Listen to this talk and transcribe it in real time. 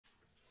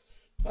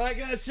All right,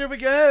 guys, here we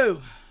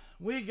go.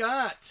 We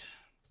got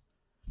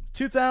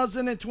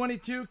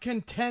 2022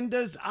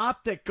 Contenders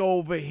Optic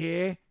over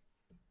here.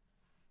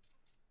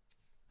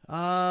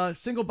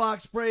 Single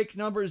box break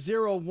number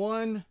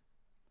 01.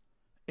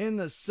 In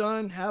the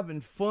sun,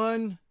 having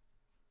fun.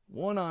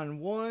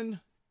 One-on-one.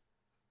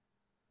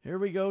 Here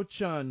we go,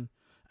 Chun.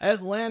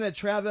 Atlanta,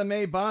 Trav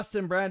M.A.,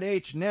 Boston, Brad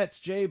H., Nets,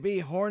 J.B.,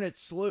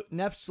 Hornets,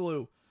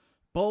 Nefslu,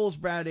 Bulls,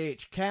 Brad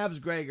H.,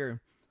 Cavs,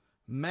 Gregor,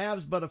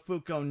 Mavs,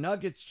 Buttafuoco,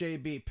 Nuggets,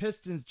 J.B.,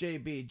 Pistons,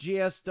 J.B.,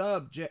 GS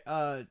Dub,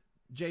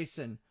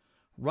 Jason,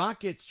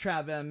 Rockets,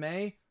 Trav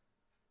M.A.,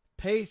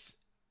 Pace,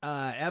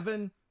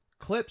 Evan,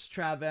 Clips,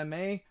 Trav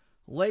M.A.,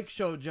 Lake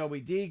Show, Joey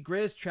D.,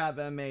 Grizz, Trav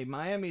M.A.,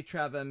 Miami,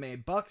 Trav M.A.,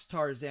 Bucks,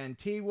 Tarzan,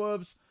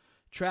 T-Wolves,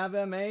 Trav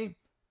M.A.,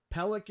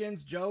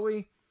 Pelicans,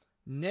 Joey,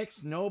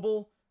 Knicks,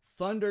 Noble,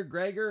 Thunder,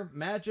 Gregor,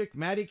 Magic,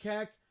 Matty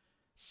Cack,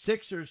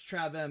 Sixers,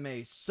 Trav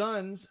M.A.,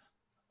 Suns,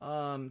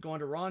 going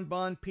to Ron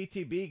Bond,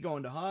 PTB,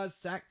 going to Haas,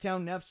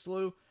 Sacktown,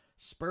 Nefslu,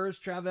 Spurs,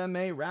 Trav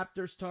M.A.,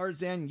 Raptors,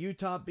 Tarzan,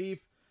 Utah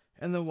Beef,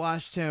 and the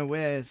Washington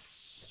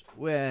West,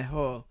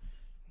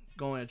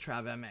 going to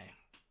Trav M.A.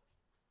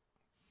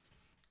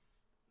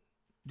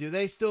 Do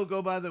they still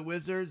go by the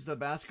Wizards, the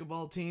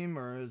basketball team,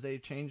 or has they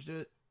changed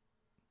it?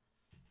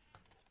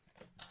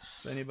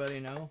 Does anybody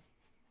know?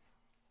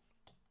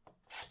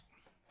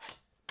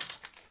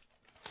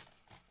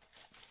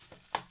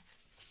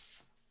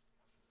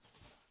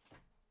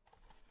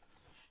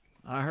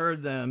 I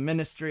heard the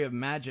Ministry of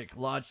Magic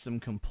lodged some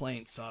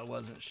complaints, so I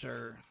wasn't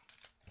sure.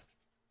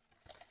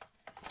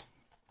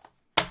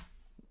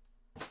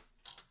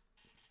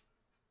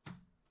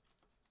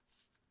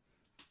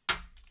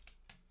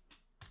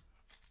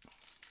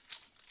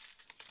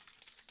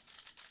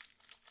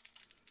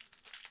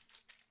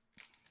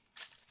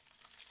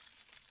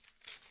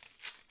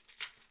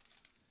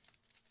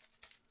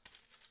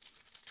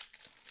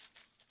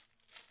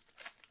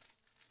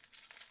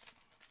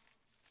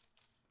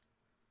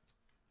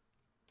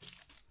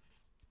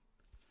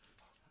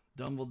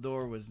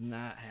 Dumbledore was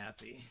not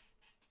happy.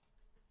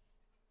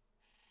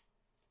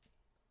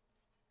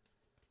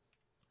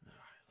 All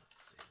right, let's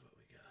see what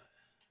we got.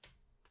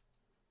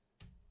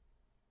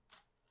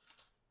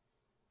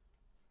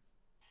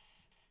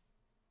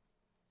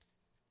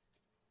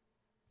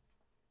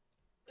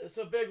 It's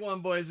a big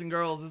one, boys and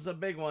girls. It's a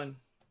big one.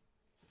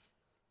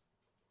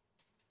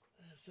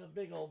 It's a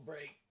big old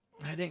break.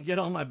 I didn't get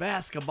all my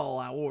basketball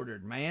I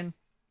ordered, man.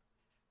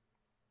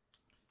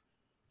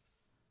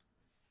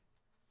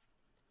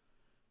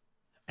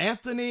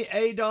 Anthony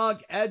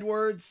A-Dog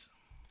Edwards.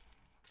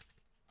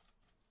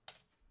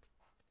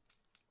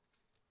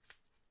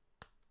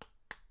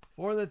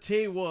 For the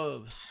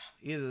T-Wolves.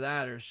 Either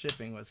that or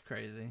shipping was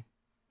crazy.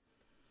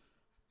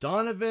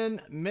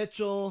 Donovan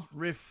Mitchell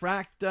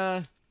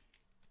Refracta.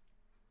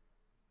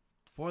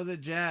 For the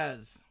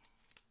Jazz.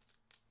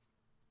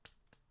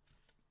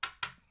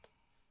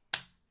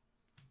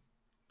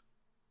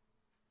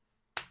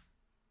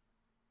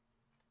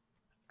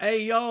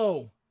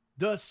 Ayo.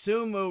 The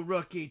Sumu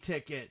rookie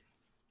ticket.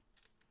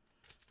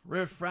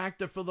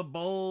 Refractor for the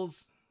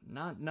Bulls.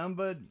 Not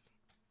numbered.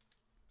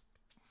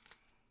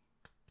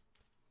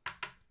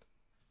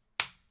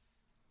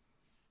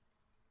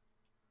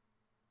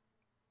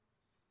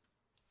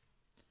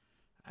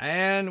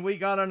 And we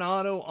got an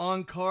auto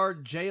on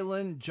card.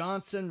 Jalen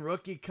Johnson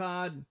rookie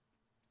card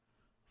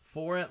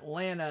for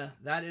Atlanta.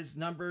 That is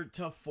numbered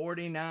to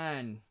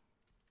 49.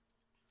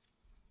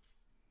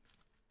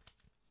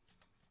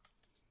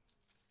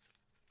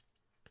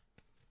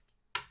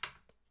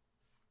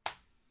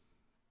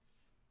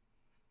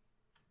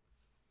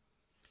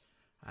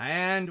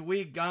 And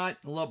we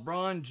got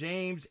LeBron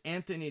James,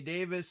 Anthony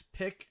Davis,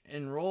 pick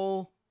and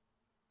roll.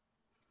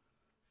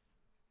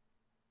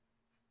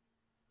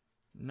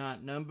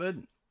 Not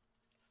numbered.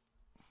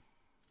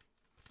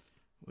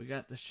 We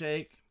got the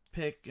shake,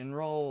 pick and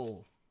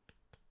roll.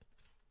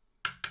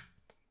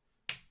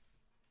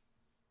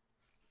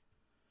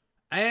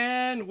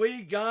 And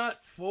we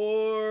got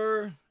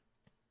for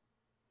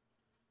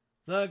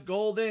the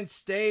Golden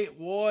State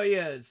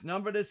Warriors,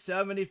 number to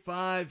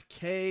 75,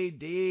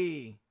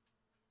 KD.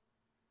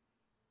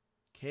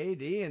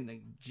 KD and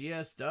the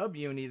GSW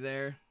uni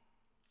there.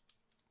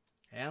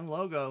 And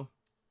logo.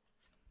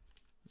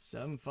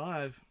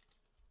 7-5.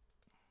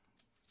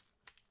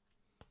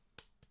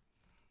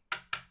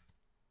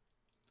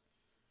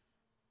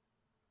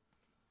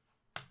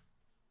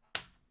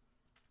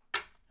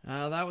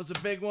 That was a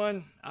big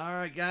one. All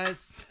right,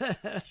 guys.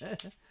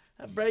 That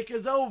break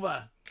is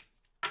over.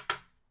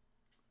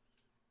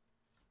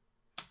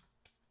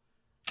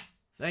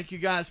 Thank you,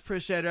 guys.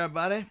 Appreciate it,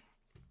 everybody.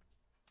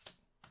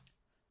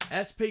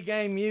 SP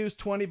Game Muse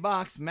 20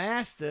 box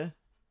master.